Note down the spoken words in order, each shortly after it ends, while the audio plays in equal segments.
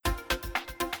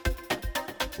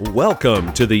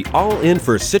Welcome to the All In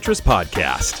for Citrus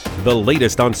podcast, the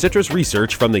latest on citrus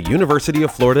research from the University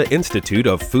of Florida Institute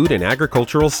of Food and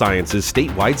Agricultural Sciences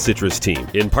statewide citrus team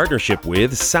in partnership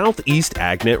with Southeast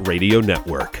AgNet Radio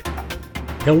Network.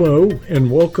 Hello,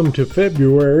 and welcome to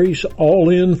February's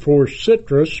All In for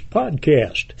Citrus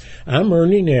podcast. I'm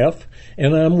Ernie Neff,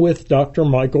 and I'm with Dr.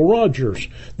 Michael Rogers,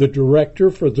 the Director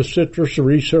for the Citrus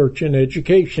Research and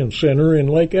Education Center in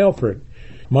Lake Alfred.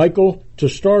 Michael, to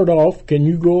start off, can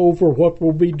you go over what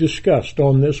will be discussed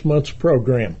on this month's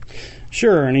program?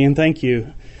 Sure, Ernie, and thank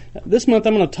you. This month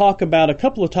I'm going to talk about a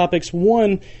couple of topics.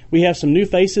 One, we have some new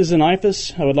faces in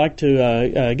IFAS I would like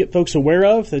to get folks aware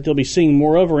of that they'll be seeing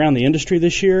more of around the industry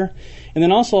this year. And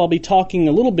then also I'll be talking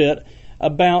a little bit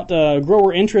about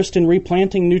grower interest in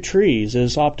replanting new trees.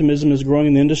 As optimism is growing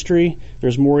in the industry,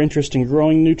 there's more interest in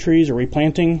growing new trees or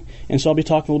replanting, and so I'll be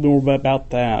talking a little bit more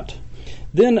about that.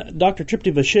 Then Dr.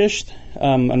 Tripti Vashisht,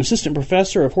 an assistant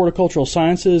professor of horticultural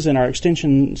sciences and our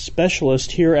extension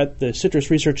specialist here at the Citrus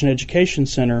Research and Education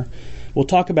Center, will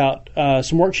talk about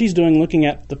some work she's doing looking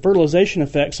at the fertilization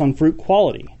effects on fruit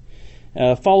quality.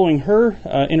 Following her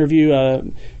interview,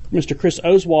 Mr. Chris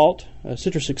Oswalt, a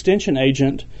citrus extension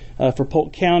agent for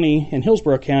Polk County and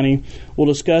Hillsborough County, will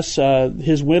discuss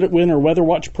his winter weather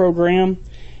watch program.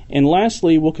 And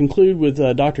lastly, we'll conclude with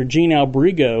Dr. Gene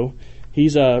Albrigo.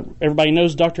 He's everybody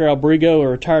knows Dr. Albrigo, a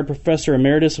retired professor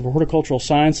emeritus of horticultural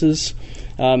sciences.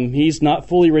 He's not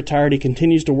fully retired. He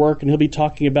continues to work, and he'll be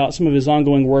talking about some of his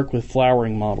ongoing work with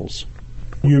flowering models.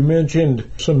 You mentioned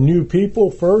some new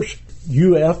people. First,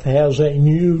 UF has a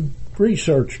new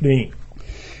research dean.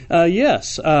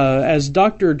 Yes. As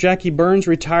Dr. Jackie Burns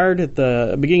retired at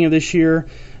the beginning of this year,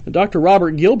 Dr.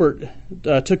 Robert Gilbert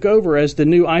took over as the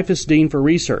new IFAS dean for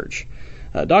research.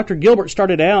 Dr. Gilbert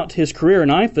started out his career in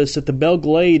IFAS at the Belle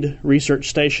Glade Research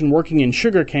Station working in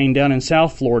sugarcane down in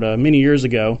South Florida many years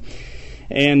ago.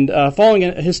 And following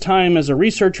his time as a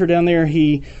researcher down there,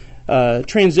 he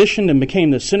transitioned and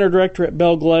became the center director at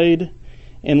Belle Glade.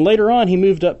 And later on, he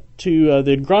moved up to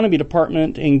the agronomy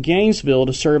department in Gainesville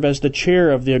to serve as the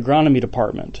chair of the agronomy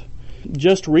department.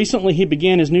 Just recently, he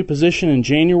began his new position in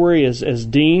January as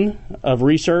dean of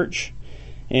research.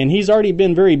 And he's already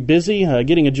been very busy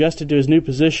getting adjusted to his new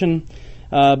position,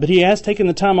 but he has taken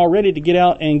the time already to get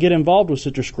out and get involved with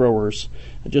citrus growers.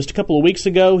 Just a couple of weeks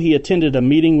ago, he attended a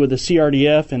meeting with the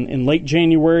CRDF in late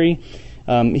January.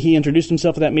 He introduced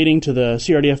himself at that meeting to the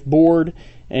CRDF board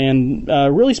and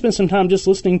really spent some time just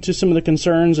listening to some of the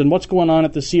concerns and what's going on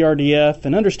at the CRDF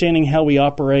and understanding how we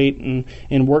operate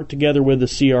and work together with the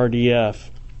CRDF.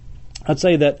 I'd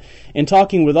say that in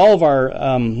talking with all of our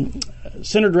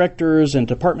center directors and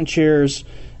department chairs,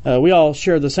 we all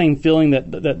share the same feeling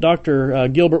that Dr.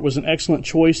 Gilbert was an excellent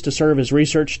choice to serve as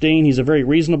research dean. He's a very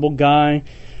reasonable guy.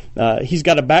 He's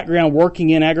got a background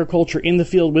working in agriculture in the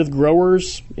field with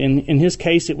growers. In his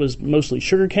case, it was mostly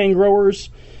sugarcane growers.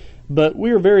 But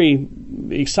we are very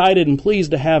excited and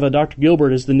pleased to have Dr.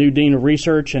 Gilbert as the new dean of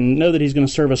research and know that he's going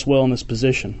to serve us well in this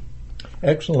position.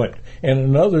 Excellent. And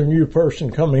another new person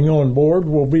coming on board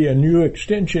will be a new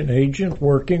extension agent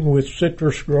working with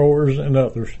citrus growers and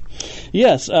others.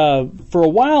 Yes. For a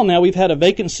while now, we've had a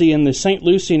vacancy in the St.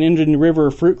 Lucie and Indian River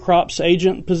fruit crops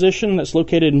agent position that's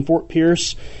located in Fort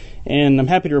Pierce, and I'm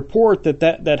happy to report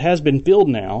that has been filled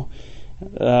now.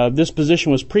 This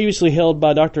position was previously held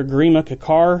by Dr. Garima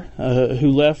Kakar,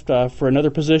 who left for another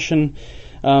position.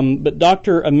 But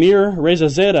Dr. Amir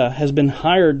Rezazadeh has been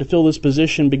hired to fill this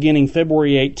position beginning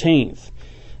February 18th.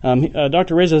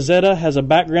 Dr. Rezazadeh has a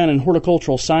background in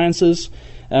horticultural sciences.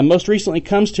 Most recently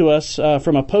comes to us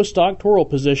from a postdoctoral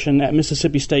position at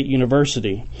Mississippi State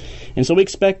University. And so we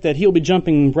expect that he'll be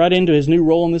jumping right into his new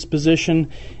role in this position,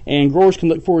 and growers can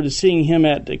look forward to seeing him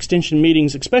at extension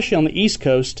meetings, especially on the East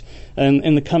Coast,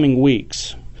 in the coming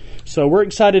weeks. So we're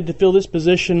excited to fill this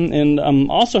position and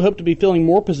also hope to be filling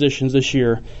more positions this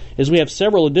year, as we have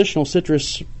several additional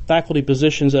citrus faculty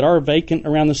positions that are vacant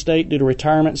around the state due to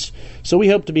retirements. So we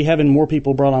hope to be having more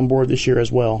people brought on board this year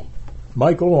as well.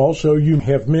 Michael, also you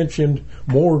have mentioned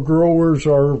more growers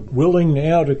are willing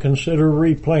now to consider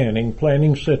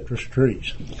planting citrus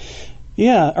trees.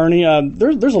 Yeah, Ernie,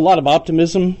 there's a lot of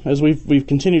optimism, as we've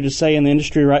continued to say in the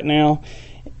industry right now.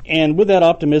 And with that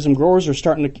optimism, growers are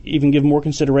starting to even give more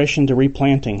consideration to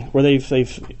replanting, where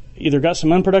they've either got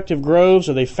some unproductive groves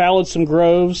or they've fallowed some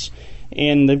groves,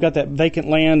 and they've got that vacant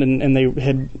land, and they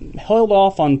had held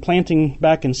off on planting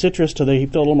back in citrus till they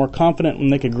felt a little more confident when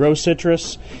they could grow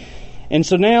citrus. And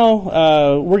so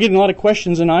now we're getting a lot of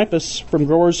questions in IFAS from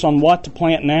growers on what to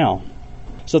plant now.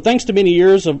 So thanks to many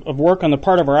years of work on the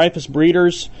part of our IFAS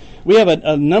breeders, we have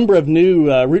a number of new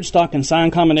rootstock and sign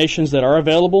combinations that are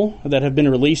available that have been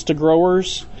released to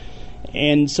growers.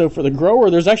 And so for the grower,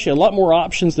 there's actually a lot more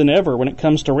options than ever when it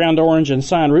comes to round orange and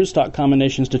sign rootstock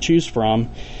combinations to choose from.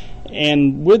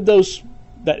 And with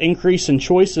that increase in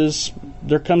choices,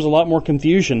 there comes a lot more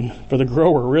confusion for the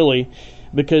grower, really,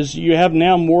 because you have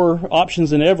now more options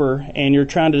than ever, and you're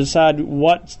trying to decide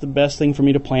what's the best thing for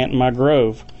me to plant in my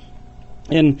grove.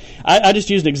 And I just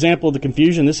used an example of the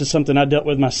confusion. This is something I dealt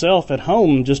with myself at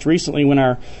home just recently when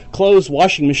our clothes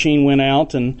washing machine went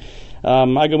out, and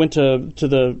I go into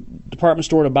the department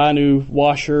store to buy a new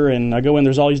washer, and I go in,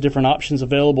 there's all these different options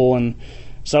available, and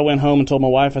so I went home and told my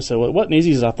wife, I said, well, it wasn't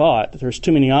easy as I thought. There's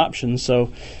too many options.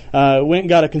 So I went and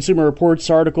got a Consumer Reports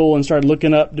article and started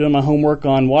looking up, doing my homework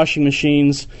on washing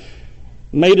machines,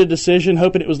 made a decision,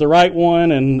 hoping it was the right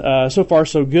one, and so far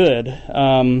so good.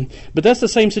 But that's the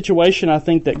same situation I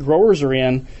think that growers are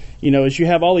in. As you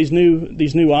have all these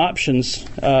new options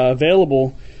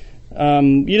available,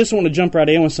 you just want to jump right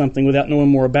in with something without knowing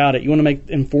more about it. You want to make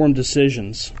informed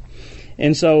decisions.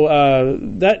 And so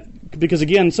because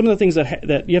again, some of the things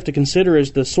that you have to consider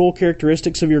is the soil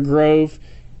characteristics of your grove,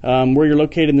 where you're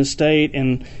located in the state,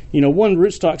 and one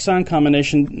rootstock sign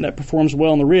combination that performs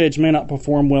well on the ridge may not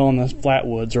perform well in the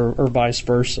flatwoods, or vice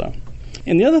versa.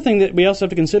 And the other thing that we also have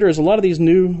to consider is a lot of these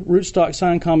new rootstock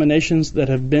sign combinations that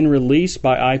have been released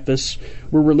by IFAS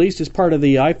were released as part of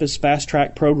the IFAS Fast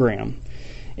Track program.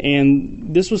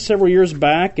 And this was several years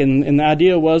back, and the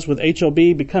idea was, with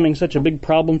HLB becoming such a big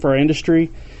problem for our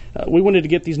industry, we wanted to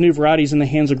get these new varieties in the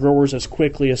hands of growers as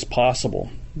quickly as possible.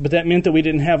 But that meant that we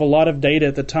didn't have a lot of data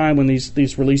at the time when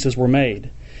these releases were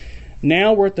made.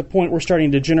 Now we're at the point we're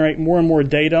starting to generate more and more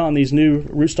data on these new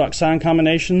rootstock sign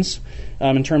combinations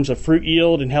in terms of fruit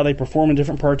yield and how they perform in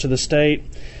different parts of the state.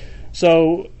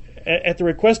 So at the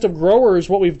request of growers,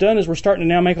 what we've done is we're starting to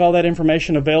now make all that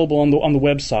information available on the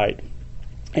website.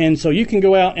 And so you can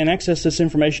go out and access this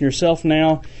information yourself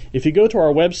now. If you go to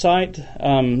our website,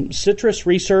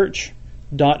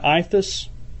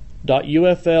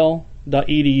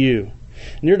 citrusresearch.ifas.ufl.edu.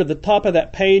 Near to the top of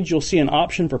that page, you'll see an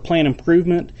option for plant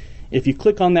improvement. If you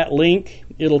click on that link,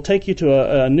 it'll take you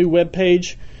to a new web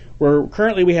page where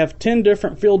currently we have 10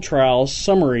 different field trials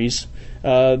summaries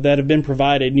that have been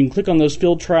provided. You can click on those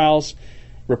field trials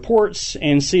reports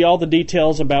and see all the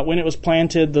details about when it was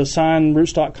planted, the sign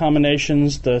rootstock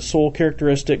combinations, the soil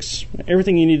characteristics,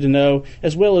 everything you need to know,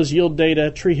 as well as yield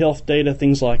data, tree health data,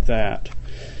 things like that.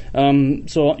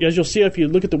 So as you'll see, if you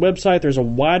look at the website, there's a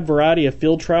wide variety of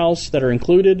field trials that are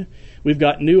included. We've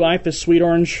got new IFAS sweet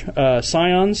orange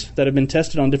scions that have been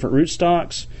tested on different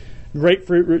rootstocks,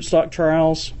 grapefruit rootstock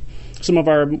trials, some of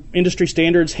our industry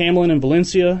standards, Hamlin and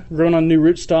Valencia, grown on new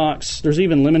rootstocks. There's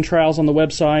even lemon trials on the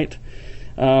website.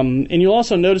 And you'll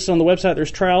also notice on the website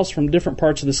there's trials from different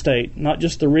parts of the state, not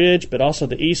just the ridge, but also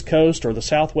the east coast or the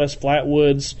southwest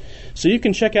flatwoods. So you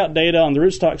can check out data on the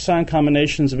rootstock sign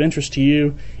combinations of interest to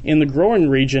you in the growing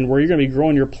region where you're going to be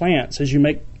growing your plants as you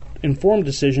make informed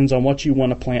decisions on what you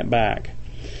want to plant back.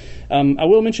 I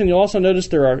will mention you'll also notice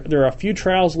there are a few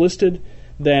trials listed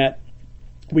that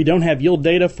we don't have yield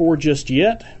data for just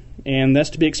yet. And that's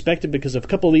to be expected because if a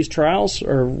couple of these trials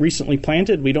are recently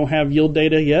planted, we don't have yield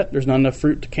data yet. There's not enough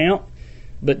fruit to count.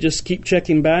 But just keep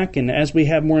checking back, and as we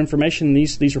have more information,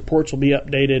 these reports will be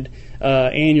updated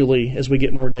annually as we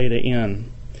get more data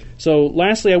in. So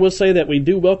lastly, I will say that we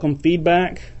do welcome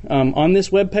feedback on this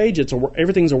webpage.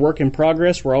 Everything's a work in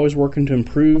progress. We're always working to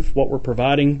improve what we're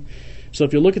providing. So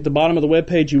if you look at the bottom of the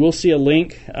webpage, you will see a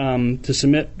link to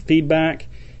submit feedback.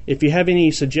 If you have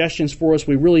any suggestions for us,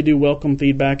 we really do welcome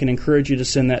feedback and encourage you to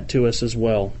send that to us as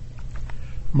well.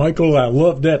 Michael, I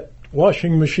love that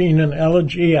washing machine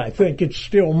analogy. I think it's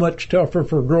still much tougher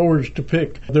for growers to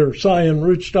pick their scion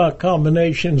rootstock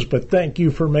combinations, but thank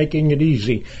you for making it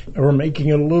easy, or making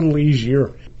it a little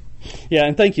easier. Yeah,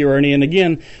 and thank you, Ernie. And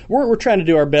again, we're trying to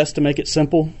do our best to make it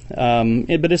simple,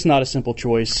 but it's not a simple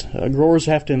choice. Growers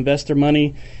have to invest their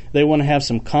money. They want to have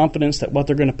some confidence that what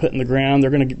they're going to put in the ground, they're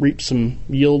going to reap some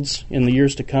yields in the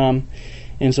years to come.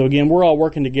 And so again, we're all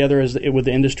working together with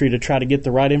the industry to try to get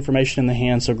the right information in the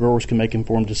hands so growers can make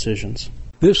informed decisions.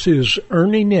 This is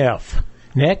Ernie Neff.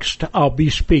 Next, I'll be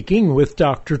speaking with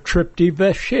Dr. Tripti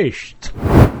Vashisht.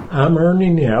 I'm Ernie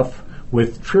Neff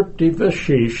with Tripti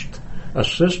Vashisht,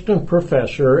 Assistant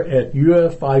Professor at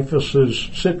UF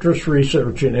IFAS's Citrus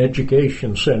Research and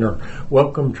Education Center.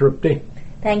 Welcome, Tripti.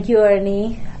 Thank you,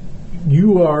 Ernie.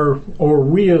 You are, or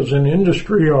we as an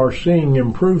industry, are seeing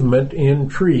improvement in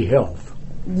tree health.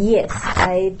 Yes,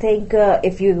 I think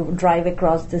if you drive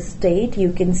across the state,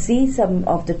 you can see some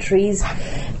of the tree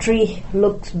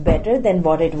looks better than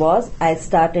what it was. I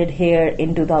started here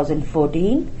in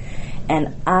 2014,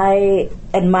 and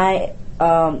my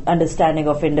understanding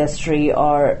of industry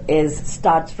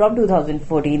starts from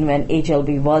 2014 when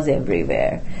HLB was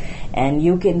everywhere. And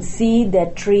you can see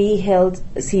that tree health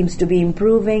seems to be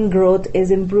improving, growth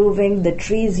is improving. The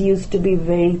trees used to be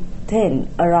very thin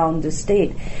around the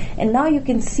state, and now you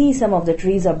can see some of the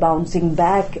trees are bouncing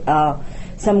back.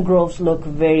 Some groves look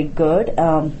very good,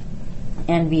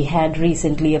 and we had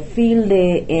recently a field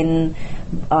day in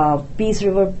Peace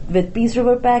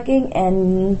River Packing,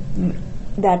 and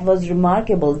that was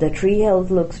remarkable. The tree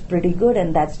health looks pretty good,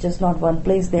 and that's just not one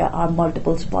place. There are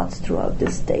multiple spots throughout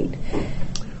the state.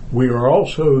 We are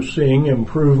also seeing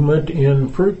improvement in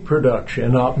fruit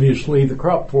production. Obviously, the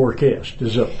crop forecast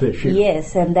is up this year.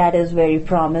 Yes, and that is very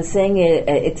promising.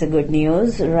 It's a good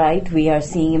news, right? We are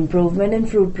seeing improvement in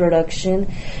fruit production.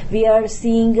 We are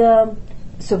seeing,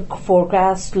 so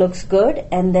forecast looks good.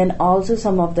 And then also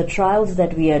some of the trials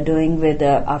that we are doing with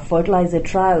our fertilizer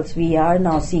trials, we are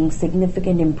now seeing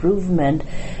significant improvement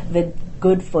with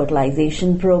good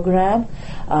fertilization program.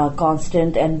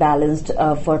 Constant and balanced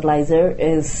fertilizer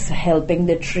is helping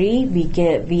the tree.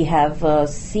 We have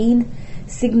seen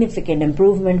significant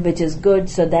improvement, which is good.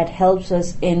 So that helps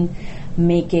us in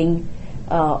making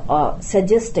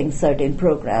suggesting certain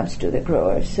programs to the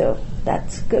growers. So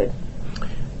that's good.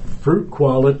 Fruit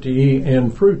quality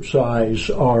and fruit size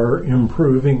are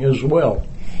improving as well.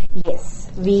 Yes.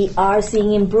 We are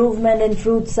seeing improvement in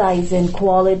fruit size and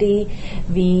quality.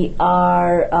 We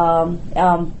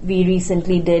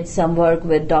recently did some work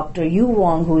with Dr. Yu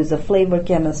Wong, who is a flavor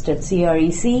chemist at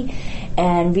CREC,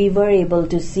 and we were able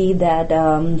to see that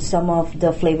some of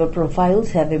the flavor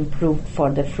profiles have improved for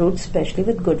the fruit, especially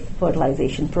with good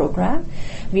fertilization program.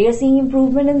 We are seeing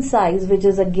improvement in size, which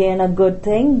is again a good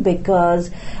thing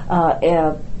because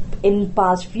in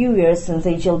past few years, since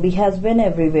HLB has been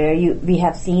everywhere, we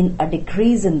have seen a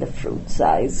decrease in the fruit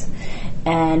size,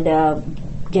 and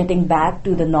getting back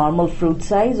to the normal fruit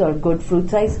size or good fruit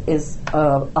size is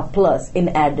a plus in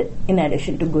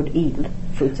addition to good yield.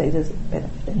 Fruit size is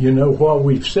benefiting. You know, while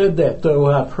we've said that,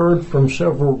 though, I've heard from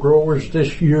several growers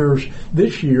this year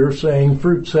saying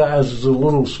fruit size is a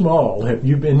little small. Have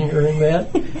you been hearing that?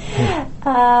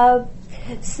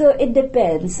 So it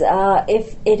depends.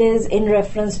 If it is in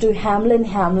reference to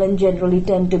Hamlin generally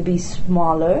tend to be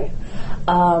smaller.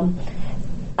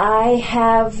 I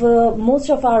have most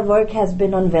of our work has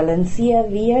been on Valencia.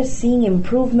 We are seeing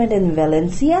improvement in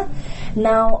Valencia.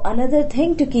 Now, another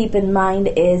thing to keep in mind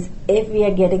is if we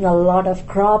are getting a lot of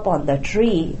crop on the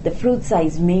tree, the fruit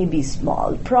size may be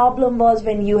small. Problem was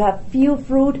when you have few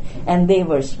fruit and they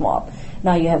were small.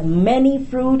 Now you have many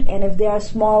fruit, and if they are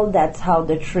small, that's how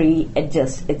the tree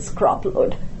adjusts its crop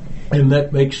load. And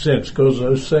that makes sense because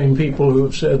those same people who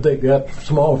have said they got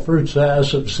small fruit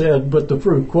size have said, but the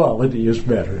fruit quality is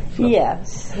better. So.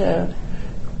 Yes.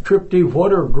 Tripti,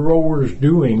 what are growers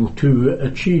doing to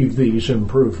achieve these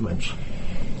improvements?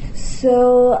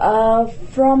 So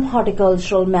from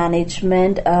horticultural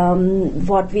management,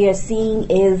 what we are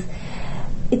seeing is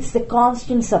it's the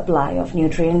constant supply of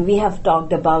nutrient. We have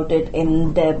talked about it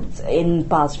in depth in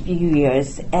past few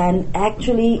years, and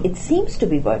actually it seems to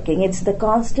be working. It's the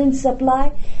constant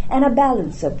supply and a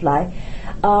balanced supply.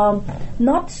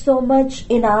 Not so much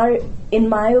in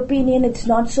my opinion, it's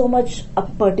not so much a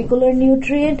particular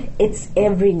nutrient, it's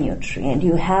every nutrient.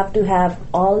 You have to have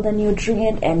all the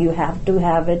nutrient, and you have to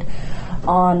have it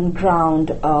on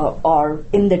ground or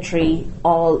in the tree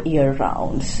all year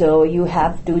round. So you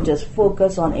have to just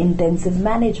focus on intensive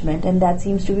management, and that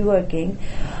seems to be working.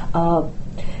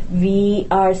 We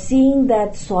are seeing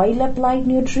that soil applied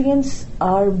nutrients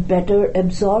are better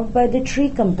absorbed by the tree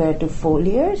compared to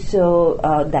foliar, so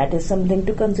that is something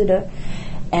to consider,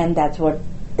 and that's what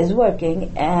is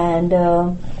working.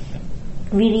 And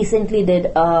we recently did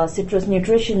a Citrus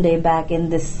Nutrition Day back in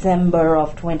December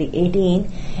of 2018,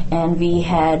 and we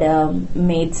had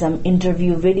made some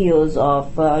interview videos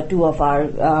of two of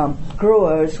our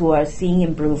growers who are seeing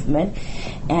improvement,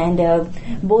 and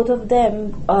both of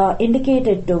them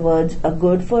indicated towards a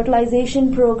good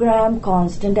fertilization program,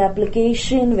 constant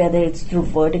application, whether it's through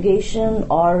fertigation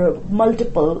or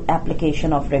multiple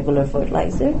application of regular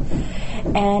fertilizer.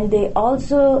 And they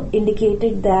also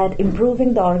indicated that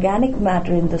improving the organic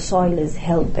matter in the soil is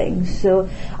helping. So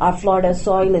our Florida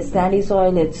soil is sandy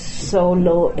soil, it's so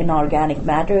low in organic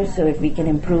matter, so if we can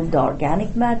improve the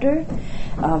organic matter,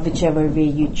 whichever way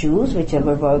you choose,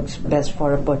 whichever works best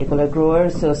for a particular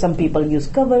grower. So some people use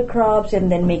cover crops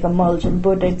and then make a mulch and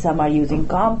put it, some are using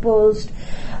compost.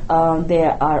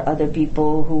 There are other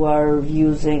people who are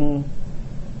using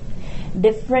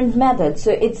different methods.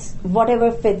 So it's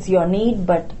whatever fits your need,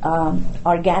 but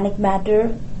organic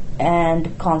matter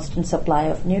and constant supply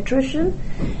of nutrition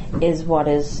is what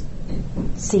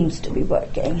seems to be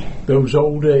working. Those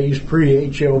old days,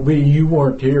 pre-HLB, you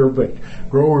weren't here, but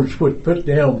growers would put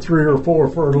down 3 or 4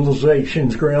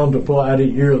 fertilizations ground to fly a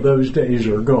year. Those days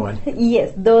are gone.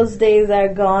 Yes, those days are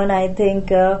gone. I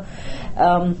think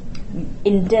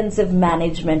intensive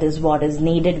management is what is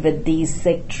needed with these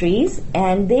sick trees,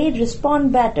 and they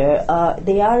respond better.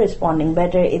 They are responding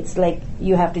better. It's like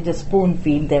you have to just spoon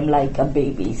feed them like a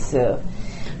baby. So,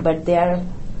 but they are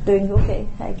doing okay,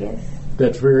 I guess.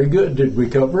 That's very good. Did we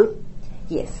cover it?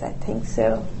 Yes, I think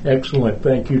so. Excellent.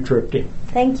 Thank you, Tripti.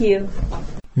 Thank you.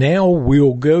 Now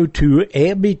we'll go to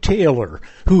Abby Taylor,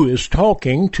 who is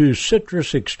talking to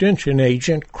Citrus Extension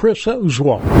Agent Chris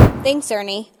Oswald. Thanks,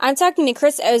 Ernie. I'm talking to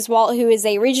Chris Oswald, who is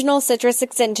a Regional Citrus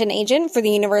Extension Agent for the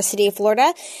University of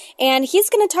Florida, and he's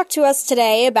going to talk to us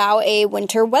today about a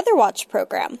Winter Weather Watch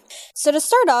program. So to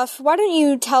start off, why don't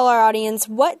you tell our audience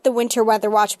what the Winter Weather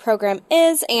Watch program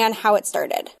is and how it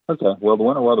started? Okay. Well, the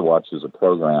Winter Weather Watch is a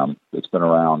program that's been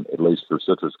around, at least for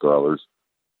citrus growers,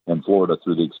 in Florida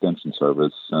through the Extension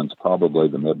Service since probably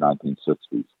the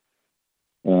mid-1960s.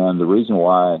 And the reason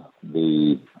why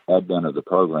the advent of the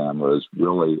program was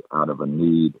really out of a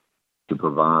need to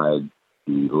provide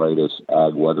the latest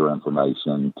ag weather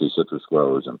information to citrus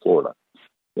growers in Florida.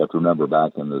 You have to remember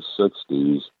back in the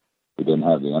 60s, we didn't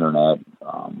have the internet.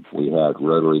 We had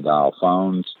rotary dial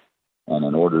phones. And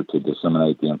in order to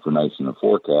disseminate the information and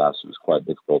forecast, it was quite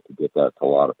difficult to get that to a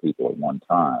lot of people at one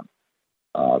time.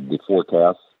 The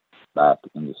forecasts back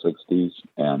in the 60s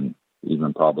and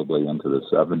even probably into the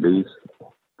 70s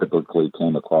typically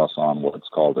came across on what's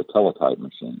called a teletype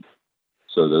machine.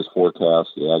 So those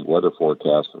forecasts, the ag weather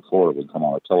forecast for Florida would come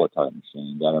on a teletype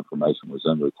machine. That information was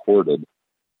then recorded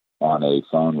on a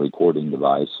phone recording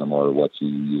device, similar to what you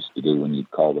used to do when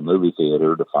you'd call the movie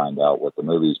theater to find out what the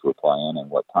movies were playing and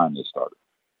what time they started.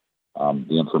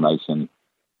 The information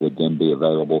would then be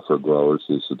available for growers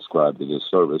who subscribe to this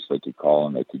service. They could call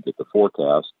and they could get the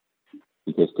forecast,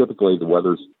 because typically the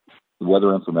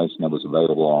weather information that was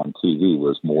available on TV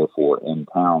was more for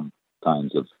in-town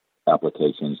kinds of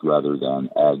applications rather than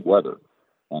ag weather.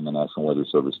 And the National Weather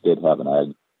Service did have an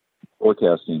ag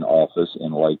forecasting office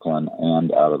in Lakeland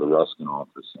and out of the Ruskin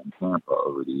office in Tampa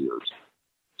over the years.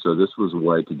 So this was a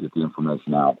way to get the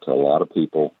information out to a lot of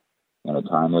people in a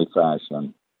timely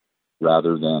fashion,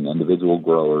 rather than individual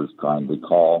growers trying to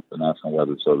call the National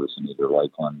Weather Service in either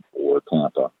Lakeland or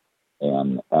Tampa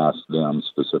and ask them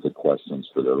specific questions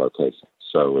for their location.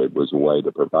 So it was a way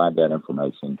to provide that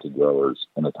information to growers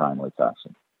in a timely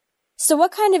fashion. So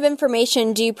what kind of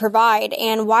information do you provide,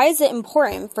 and why is it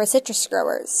important for citrus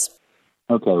growers?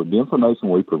 Okay, the information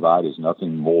we provide is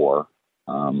nothing more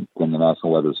than the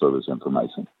National Weather Service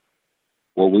information.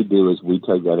 What we do is we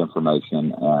take that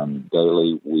information and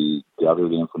daily we gather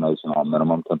the information on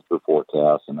minimum temperature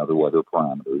forecasts and other weather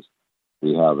parameters.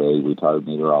 We have a retired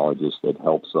meteorologist that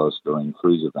helps us during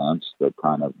freeze events that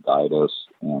kind of guide us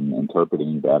in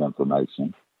interpreting that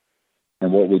information.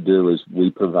 And what we do is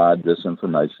we provide this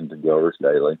information to growers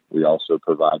daily. We also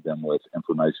provide them with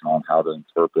information on how to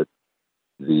interpret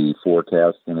the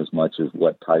forecast in as much as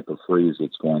what type of freeze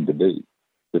it's going to be.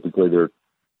 Typically, there are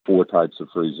 4 types of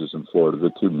freezes in Florida. The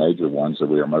 2 major ones that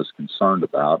we are most concerned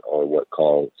about are what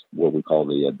we call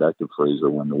the advective freeze,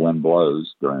 or when the wind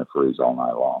blows during a freeze all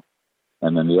night long.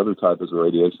 And then the other type is a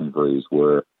radiation freeze,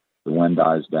 where the wind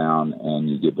dies down and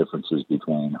you get differences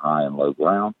between high and low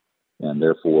ground. And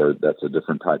therefore, that's a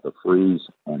different type of freeze.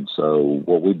 And so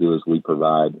what we do is we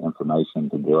provide information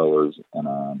to growers in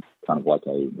a kind of like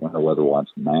a Winter Weather Watch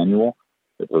manual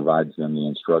that provides them the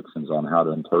instructions on how to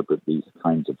interpret these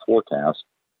kinds of forecasts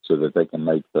so that they can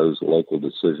make those local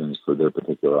decisions for their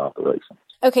particular operations.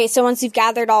 Okay, so once you've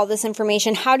gathered all this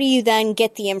information, how do you then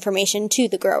get the information to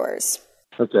the growers?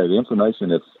 Okay, the information,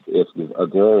 if a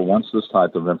grower wants this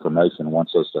type of information,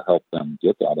 wants us to help them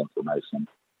get that information,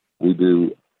 we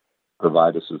do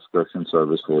provide a subscription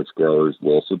service for which growers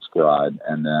will subscribe,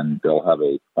 and then they'll have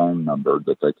a phone number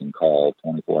that they can call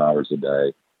 24 hours a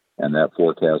day, and that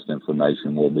forecast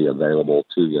information will be available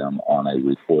to them on a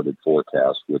recorded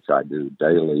forecast, which I do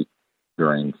daily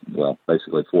during,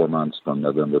 basically 4 months from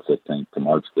November 15th to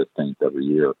March 15th every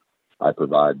year. I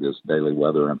provide this daily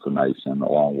weather information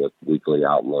along with weekly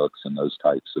outlooks and those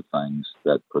types of things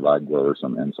that provide growers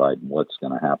some insight in what's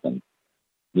going to happen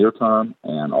near term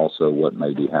and also what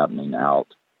may be happening out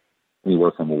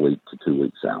anywhere from a week to 2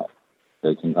 weeks out.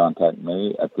 They can contact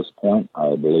me at this point.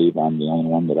 I believe I'm the only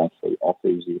one that actually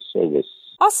offers this service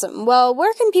Awesome. Well,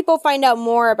 where can people find out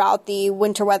more about the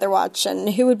Winter Weather Watch, and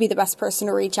who would be the best person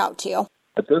to reach out to?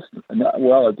 At this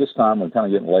time, we're kind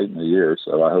of getting late in the year,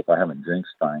 so I hope I haven't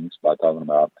jinxed things by talking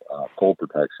about cold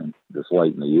protection this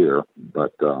late in the year.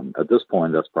 But at this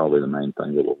point, that's probably the main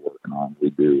thing that we're working on.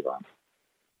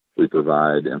 We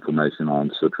provide information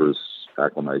on citrus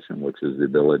acclimation, which is the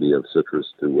ability of citrus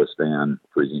to withstand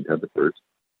freezing temperatures,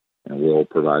 and we'll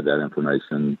provide that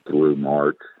information through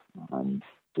March.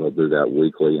 We'll do that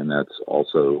weekly, and that's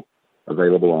also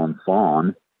available on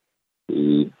FAWN,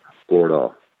 the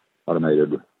Florida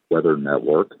Automated Weather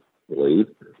Network, I believe,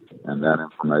 and that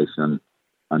information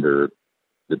under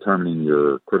determining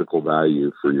your critical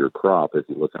value for your crop, if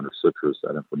you look under citrus,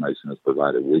 that information is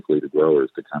provided weekly to growers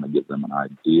to kind of give them an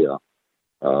idea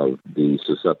of the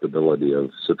susceptibility of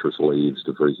citrus leaves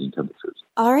to freezing temperatures.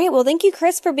 All right. Well, thank you,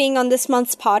 Chris, for being on this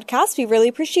month's podcast. We really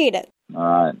appreciate it. All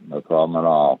right. No problem at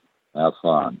all. Have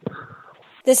fun.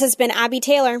 This has been Abby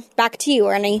Taylor. Back to you,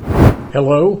 Ernie.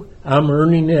 Hello, I'm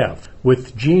Ernie Neff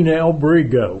with Gene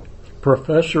Albrigo,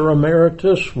 Professor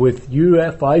Emeritus with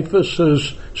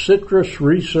UF-IFAS's Citrus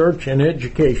Research and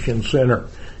Education Center.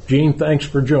 Gene, thanks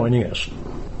for joining us.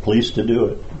 Pleased to do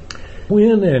it.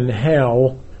 When and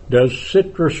how does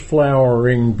citrus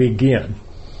flowering begin?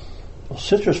 Well,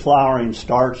 citrus flowering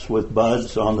starts with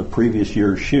buds on the previous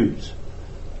year's shoots.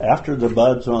 After the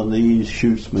buds on these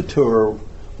shoots mature,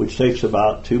 which takes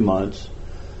about 2 months,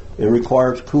 it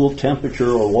requires cool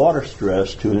temperature or water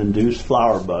stress to induce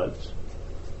flower buds.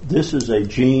 This is a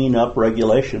gene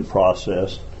upregulation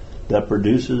process that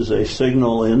produces a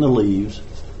signal in the leaves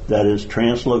that is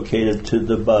translocated to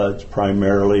the buds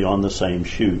primarily on the same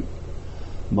shoot.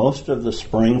 Most of the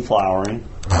spring flowering,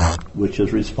 which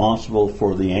is responsible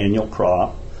for the annual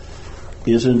crop,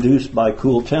 is induced by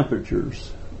cool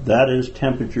temperatures. That is,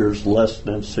 temperatures less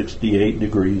than 68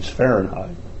 degrees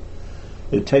Fahrenheit.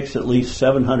 It takes at least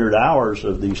 700 hours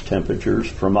of these temperatures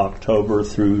from October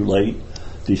through late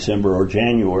December or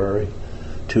January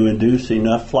to induce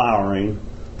enough flowering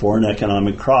for an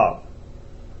economic crop.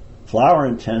 Flower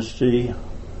intensity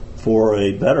for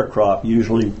a better crop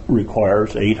usually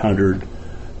requires 800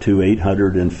 to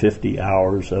 850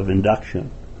 hours of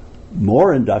induction.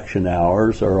 More induction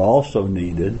hours are also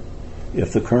needed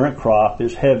if the current crop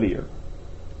is heavier.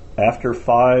 After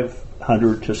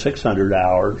 500 to 600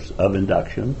 hours of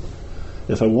induction,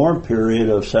 if a warm period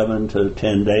of 7 to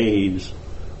 10 days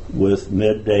with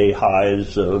midday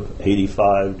highs of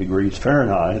 85 degrees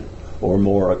Fahrenheit or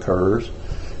more occurs,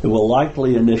 it will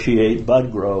likely initiate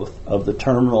bud growth of the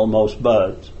terminal most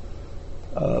buds,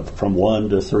 from 1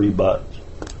 to 3 buds.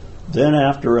 Then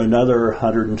after another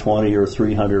 120 or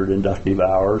 300 inductive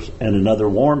hours and another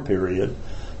warm period,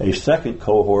 a second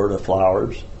cohort of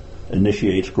flowers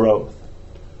initiates growth.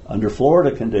 Under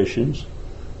Florida conditions,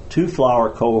 2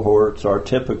 flower cohorts are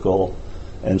typical,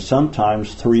 and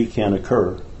sometimes 3 can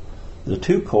occur. The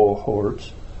 2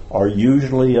 cohorts are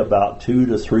usually about 2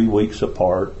 to 3 weeks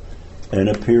apart and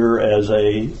appear as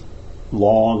a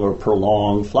long or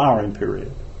prolonged flowering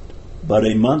period. But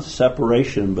a month's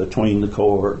separation between the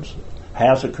cohorts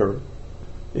has occurred.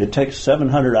 It takes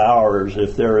 700 hours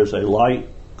if there is a light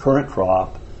current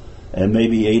crop, and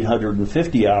maybe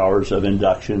 850 hours of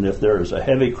induction if there is a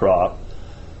heavy crop,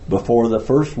 before the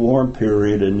first warm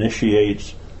period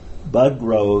initiates bud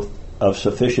growth of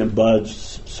sufficient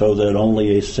buds so that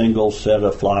only a single set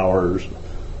of flowers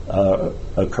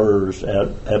occurs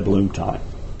at bloom time.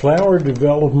 Flower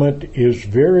development is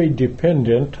very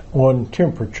dependent on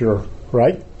temperature,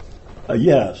 right?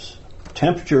 Yes.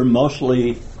 Temperature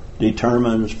mostly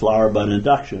determines flower bud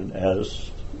induction, as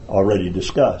already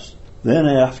discussed. Then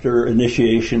after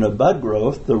initiation of bud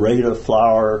growth, the rate of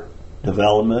flower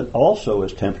development also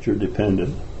is temperature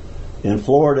dependent. In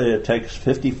Florida, it takes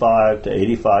 55 to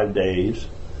 85 days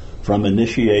from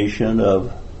initiation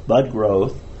of bud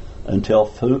growth until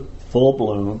full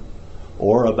bloom,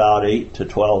 or about 8 to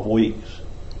 12 weeks.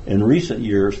 In recent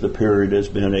years, the period has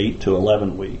been 8 to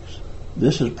 11 weeks.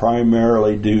 This is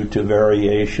primarily due to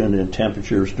variation in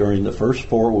temperatures during the first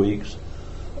 4 weeks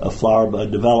of flower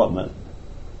bud development.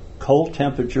 Cold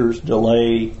temperatures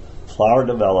delay flower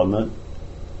development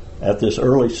at this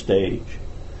early stage,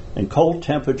 and cold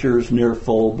temperatures near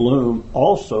full bloom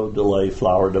also delay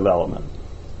flower development.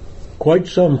 Quite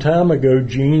some time ago,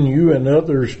 Gene, you and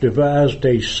others devised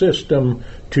a system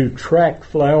to track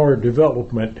flower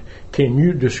development. Can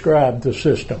you describe the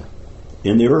system?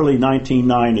 In the early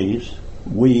 1990s,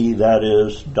 we, that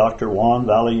is, Dr. Juan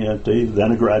Valiente,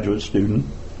 then a graduate student,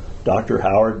 Dr.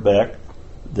 Howard Beck,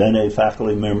 then a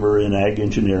faculty member in ag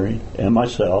engineering, and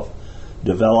myself,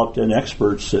 developed an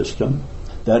expert system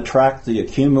that track the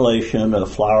accumulation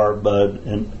of flower bud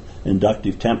and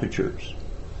inductive temperatures,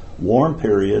 warm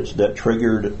periods that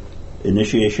triggered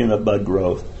initiation of bud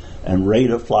growth, and rate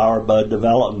of flower bud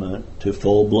development to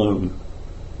full bloom.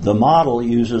 The model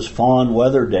uses fawn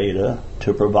weather data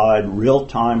to provide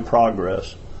real-time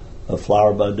progress of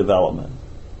flower bud development.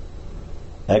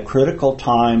 At critical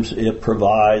times, it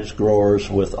provides growers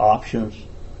with options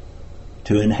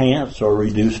to enhance or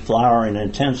reduce flowering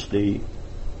intensity,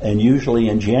 and usually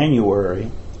in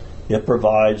January, it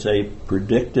provides a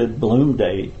predicted bloom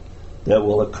date that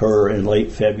will occur in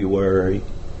late February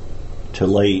to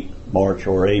late March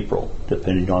or April,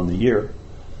 depending on the year.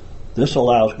 This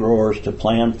allows growers to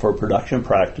plan for production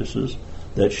practices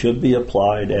that should be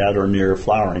applied at or near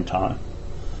flowering time.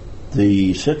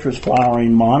 The Citrus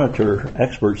Flowering Monitor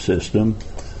Expert System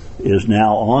is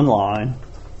now online,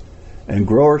 and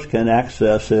growers can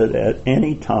access it at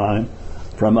any time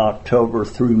from October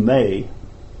through May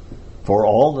for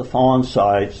all the fawn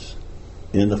sites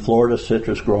in the Florida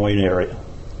citrus growing area.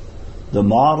 The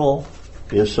model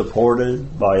is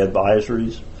supported by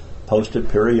advisories posted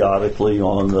periodically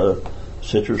on the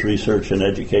Citrus Research and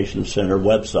Education Center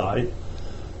website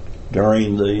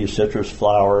during the citrus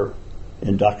flower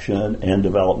induction and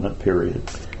development period.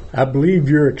 I believe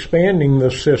you're expanding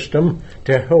the system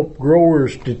to help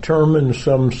growers determine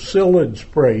some psyllid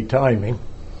spray timing.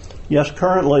 Yes,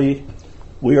 currently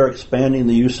we are expanding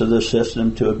the use of this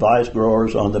system to advise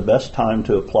growers on the best time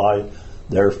to apply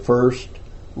their first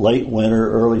late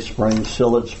winter, early spring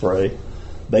psyllid spray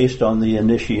based on the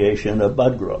initiation of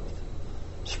bud growth.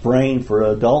 Spraying for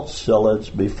adult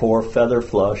psyllids before feather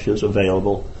flush is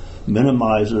available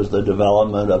minimizes the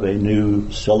development of a new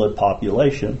psyllid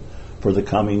population for the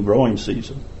coming growing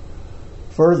season.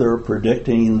 Further,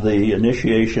 predicting the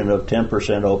initiation of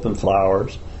 10% open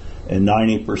flowers and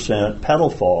 90% petal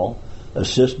fall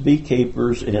assists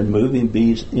beekeepers in moving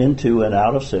bees into and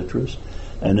out of citrus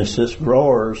and assist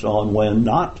growers on when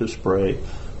not to spray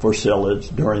for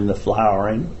psyllids during the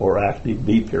flowering or active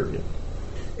bee period.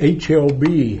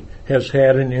 HLB has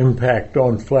had an impact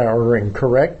on flowering,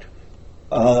 correct?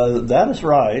 That is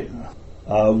right.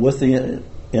 With the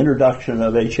introduction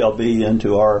of HLB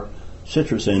into our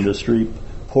citrus industry,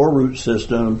 poor root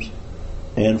systems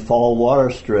and fall water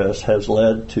stress has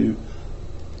led to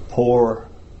poor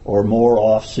or more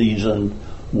off-season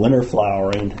winter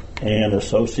flowering and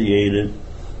associated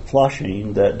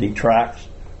flushing that detracts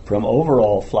from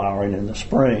overall flowering in the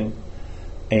spring,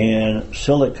 and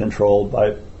psyllid control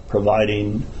by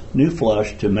providing new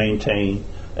flush to maintain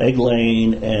egg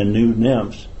laying and new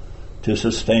nymphs to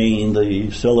sustain the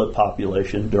psyllid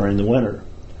population during the winter.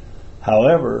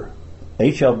 However,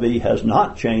 HLB has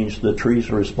not changed the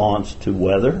tree's response to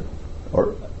weather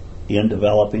or in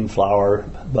developing flower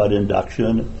bud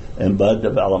induction and bud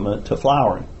development to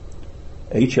flowering.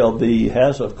 HLB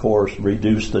has, of course,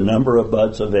 reduced the number of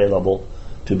buds available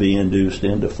to be induced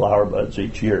into flower buds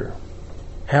each year.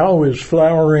 How is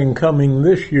flowering coming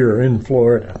this year in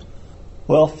Florida?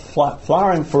 Well,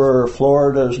 flowering for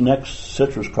Florida's next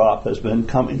citrus crop has been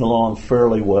coming along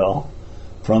fairly well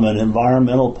from an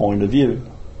environmental point of view.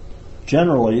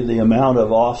 Generally, the amount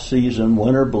of off-season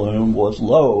winter bloom was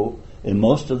low in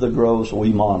most of the groves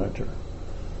we monitor.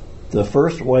 The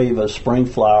first wave of spring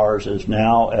flowers is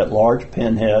now at large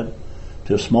pinhead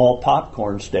to small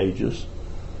popcorn stages,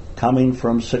 coming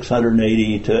from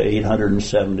 680 to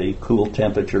 870 cool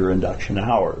temperature induction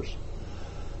hours.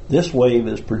 This wave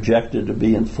is projected to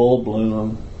be in full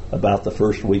bloom about the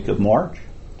first week of March,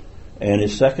 and a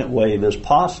second wave is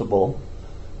possible,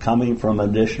 coming from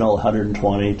additional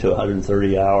 120 to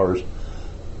 130 hours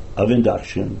of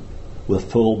induction,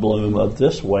 with full bloom of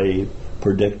this wave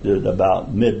predicted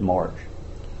about mid-March.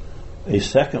 A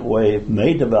second wave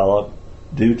may develop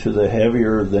due to the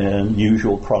heavier than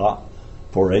usual crop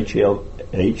for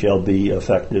HLB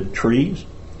affected trees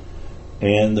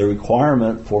and the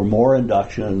requirement for more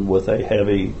induction with a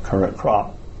heavy current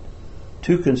crop.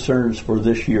 Two concerns for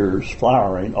this year's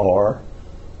flowering are,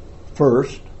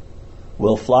 first,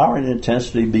 will flowering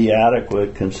intensity be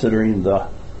adequate considering the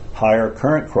higher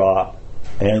current crop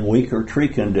and weaker tree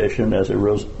condition as a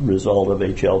result of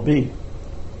HLB?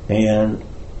 And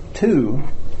two,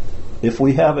 if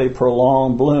we have a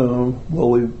prolonged bloom, will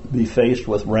we be faced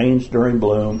with rains during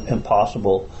bloom and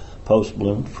possible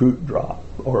post-bloom fruit drop,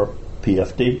 or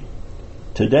PFD?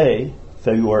 Today,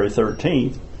 February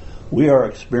 13th, we are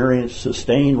experiencing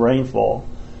sustained rainfall,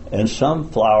 and some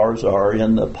flowers are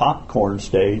in the popcorn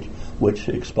stage, which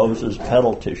exposes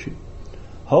petal tissue.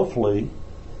 Hopefully,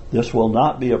 this will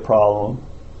not be a problem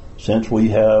since we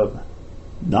have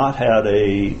not had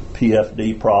a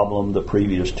PFD problem the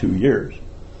previous 2 years.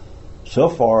 So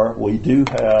far, we do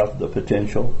have the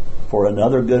potential for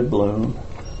another good bloom,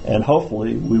 and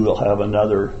hopefully we will have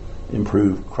another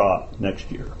improved crop next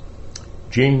year.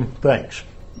 Gene, thanks.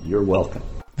 You're welcome.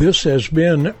 This has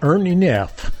been Ernie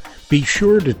Neff. Be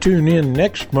sure to tune in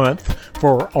next month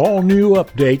for all new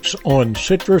updates on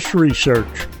citrus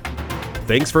research.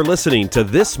 Thanks for listening to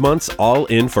this month's All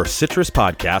In for Citrus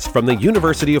podcast from the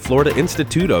University of Florida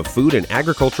Institute of Food and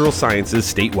Agricultural Sciences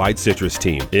statewide citrus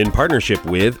team in partnership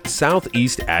with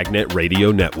Southeast AgNet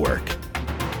Radio Network.